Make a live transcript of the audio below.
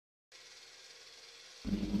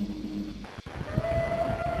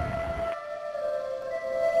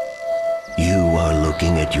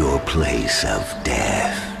looking at your place of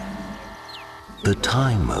death. The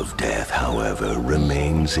time of death, however,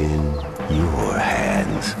 remains in your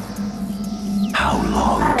hands. How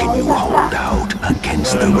long can you hold out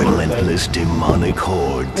against the relentless demonic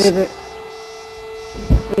hordes? Leave it.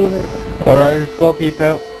 Leave it. Alright, let's go,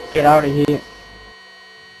 people. Get out of here.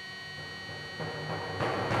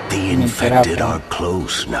 The infected are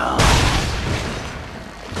close now.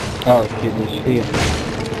 Oh shit, this here.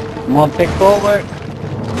 Come on, take over.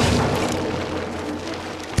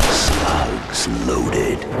 Slugs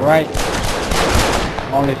loaded. Right.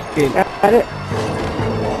 On this kid. Got it.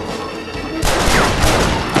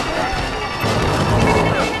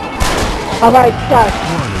 Alright, shot.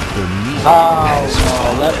 Oh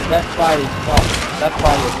no, that's why it's stopped. That's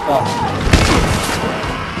why it's stopped.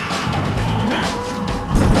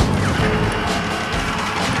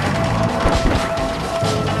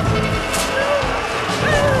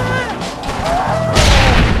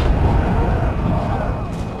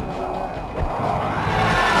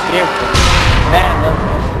 Man, that's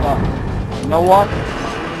stop. You know what?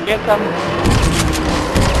 Get some.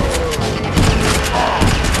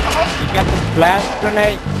 You got some flash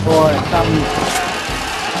grenade or some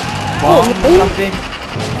bomb or something?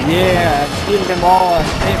 Yeah, kill them all and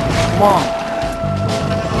save them. Come on.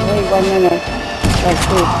 Wait 1 minute. Let's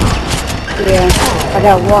see. Yeah, I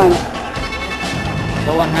got one.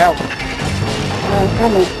 Someone help. I'm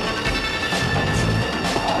coming.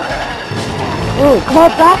 Ooh, come on,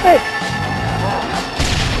 drop it!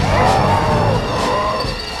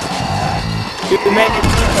 To make it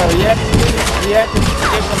simple, you have to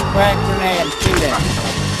give them crack grenade and kill them.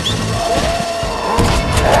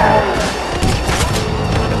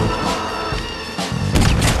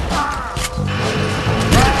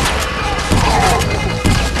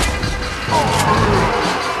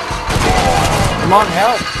 Come on,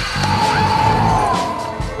 help!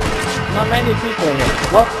 Not many people here.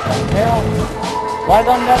 What the hell? Why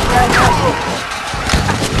don't that guy help?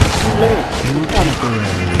 Too late.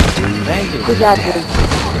 Thank you. Good job, dude.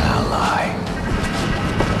 Ally.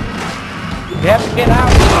 You have to get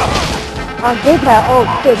out. Oh, get that. Oh,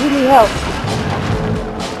 shit, he need help.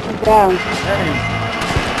 He's down. Hey.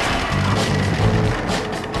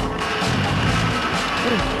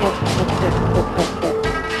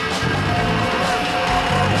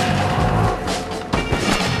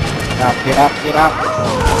 Get up, get up.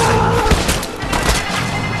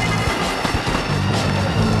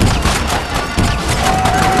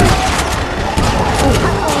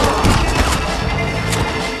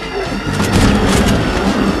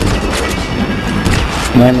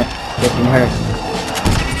 Man, get him hurt.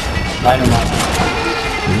 Light him up.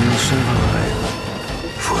 We'll survive.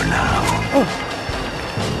 For now. Oh.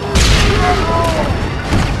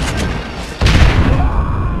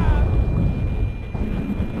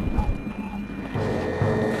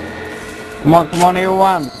 Come on,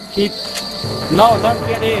 everyone. Keep. No, don't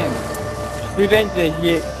get in. Prevent the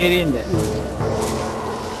get in there.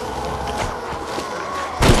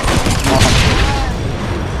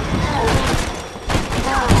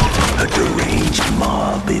 A deranged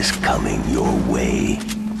mob is coming your way.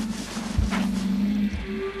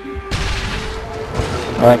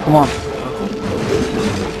 Alright, come on.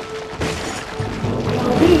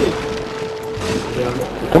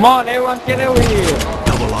 Come on, everyone, get over here.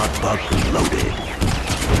 Double arc bug loaded.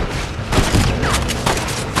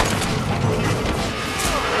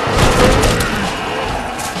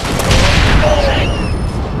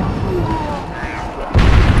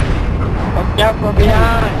 Watch out from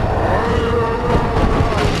behind.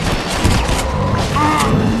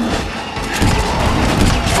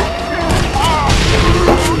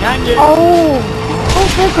 Behind you. Oh, who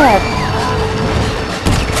did that?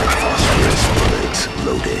 Phosphorus bullets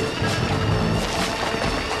loaded.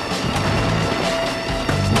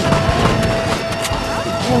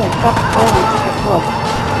 Oh, stop going. Look.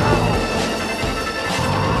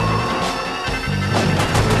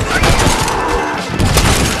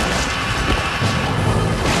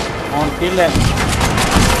 Come on, kill them.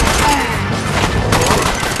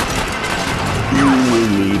 You will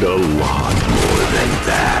need a lot more than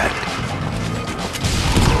that.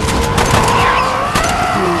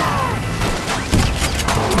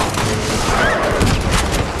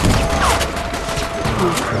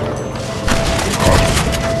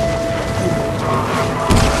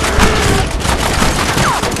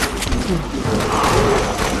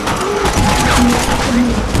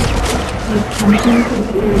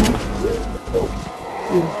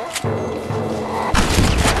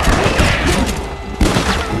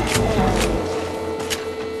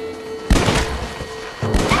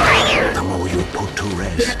 The more you put to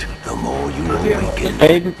rest, the more you awaken. taken.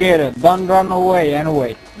 Stay together. Don't run away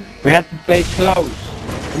anyway. We have to stay close.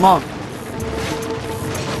 Come on.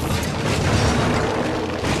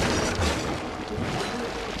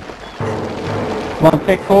 Come on,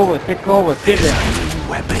 take over, sit there.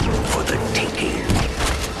 Weapon for the taking.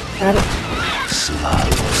 Got it.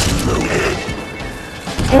 Slugs loaded.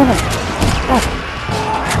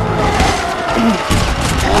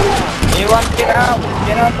 Anyone get out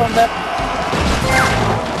from that.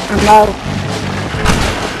 I'm out.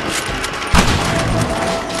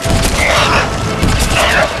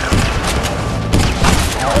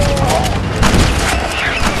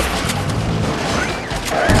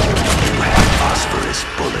 Phosphorus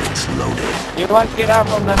bullets loaded. Anyone get out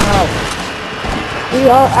from the house. We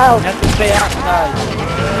are out. You have to stay outside.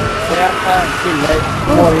 Stay outside until late.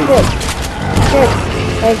 Oh, shit. Shit.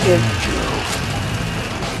 Thank you.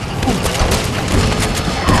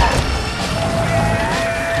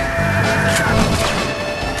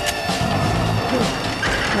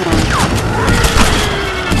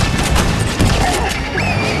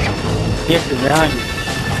 Yes, it's behind you.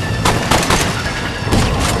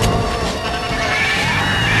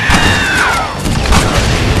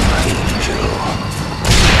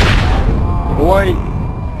 Boy,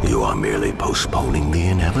 You are merely postponing the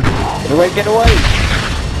inevitable. get away, get away.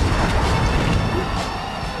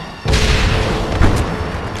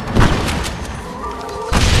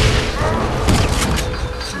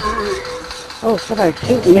 Oh, somebody's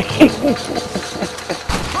shooting me.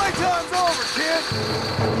 Playtime's over, kid!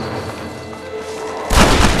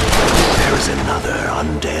 There's another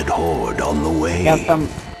undead horde on the way. Got some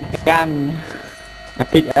gun. I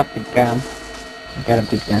pick up the gun. I got a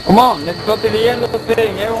big gun. Come on, let's go to the yellow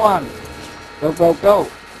thing, everyone. Go, go, go.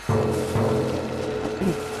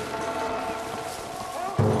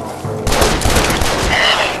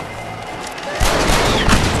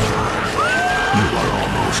 You are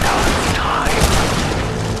almost out of time.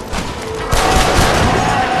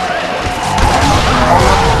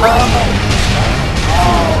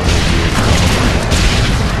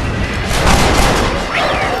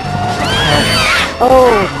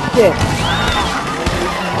 Oh, shit.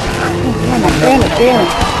 Damn it.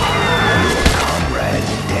 Your comrade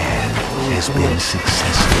Death has been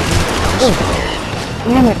successfully postponed.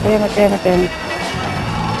 Damn it.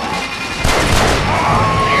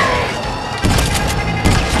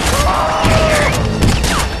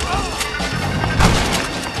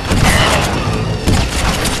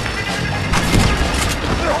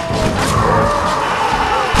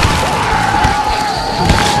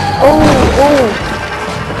 Oh.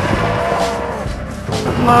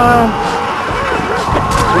 Come on.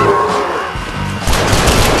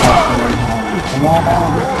 Come on.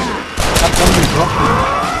 Stop coming, bro.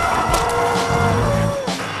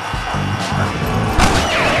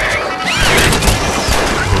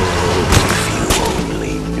 If you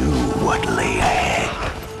only knew what lay ahead.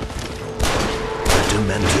 The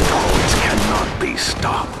demented hordes cannot be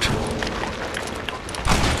stopped.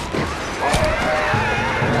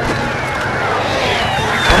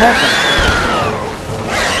 What happened?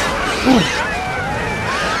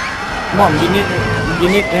 Come on, you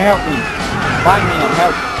need to help me. Find me and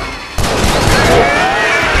help.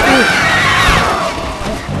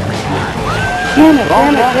 Damn it.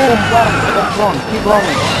 Keep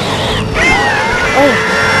rolling.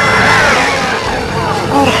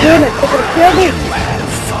 Oh, damn it. They're gonna kill me. You have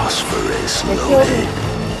phosphorus They killed me.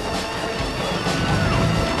 loaded.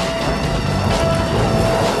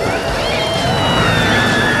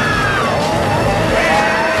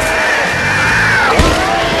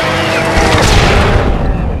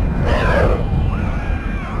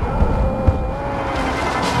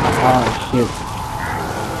 Oh shit.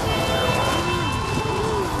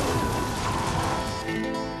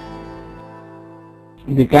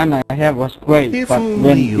 The gun I have was great, If but only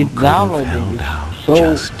when you it could have downloaded held it's out so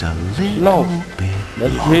just a little slow. bit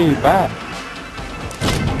That's longer. really bad.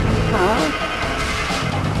 Huh?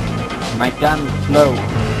 My gun is slow.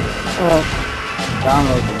 Oh,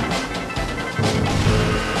 Downloading.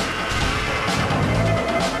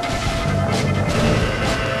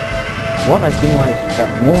 What I think I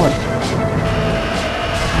got more.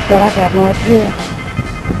 I thought I got more too.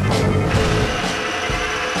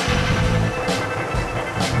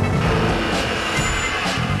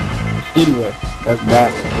 Silver. That's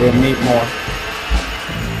bad. We'll need more.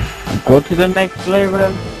 And go to the next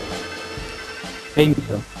level. Think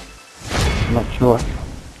so. Not sure.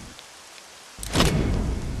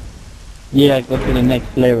 Yeah, go to the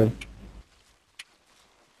next level.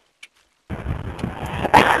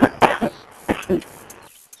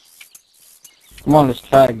 Come on, let's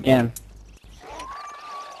try again.